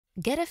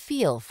Get a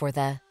feel for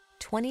the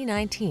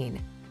 2019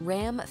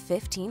 Ram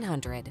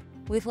 1500.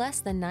 With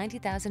less than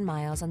 90,000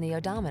 miles on the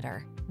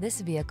odometer,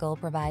 this vehicle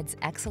provides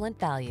excellent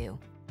value.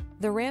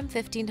 The Ram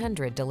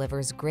 1500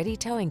 delivers gritty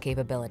towing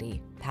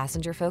capability,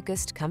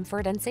 passenger-focused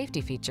comfort and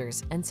safety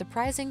features, and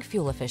surprising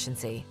fuel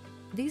efficiency.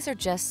 These are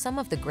just some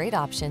of the great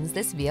options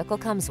this vehicle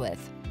comes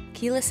with: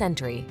 keyless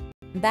entry,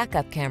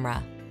 backup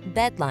camera,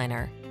 bed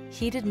liner,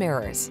 heated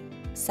mirrors,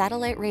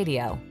 satellite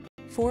radio,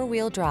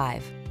 4-wheel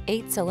drive,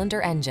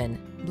 8-cylinder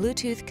engine,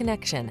 Bluetooth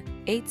connection,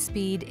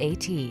 8-speed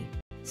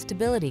AT,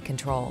 stability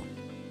control.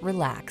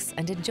 Relax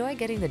and enjoy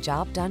getting the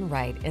job done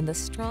right in the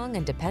strong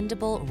and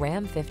dependable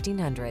Ram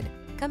 1500.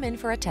 Come in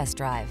for a test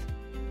drive.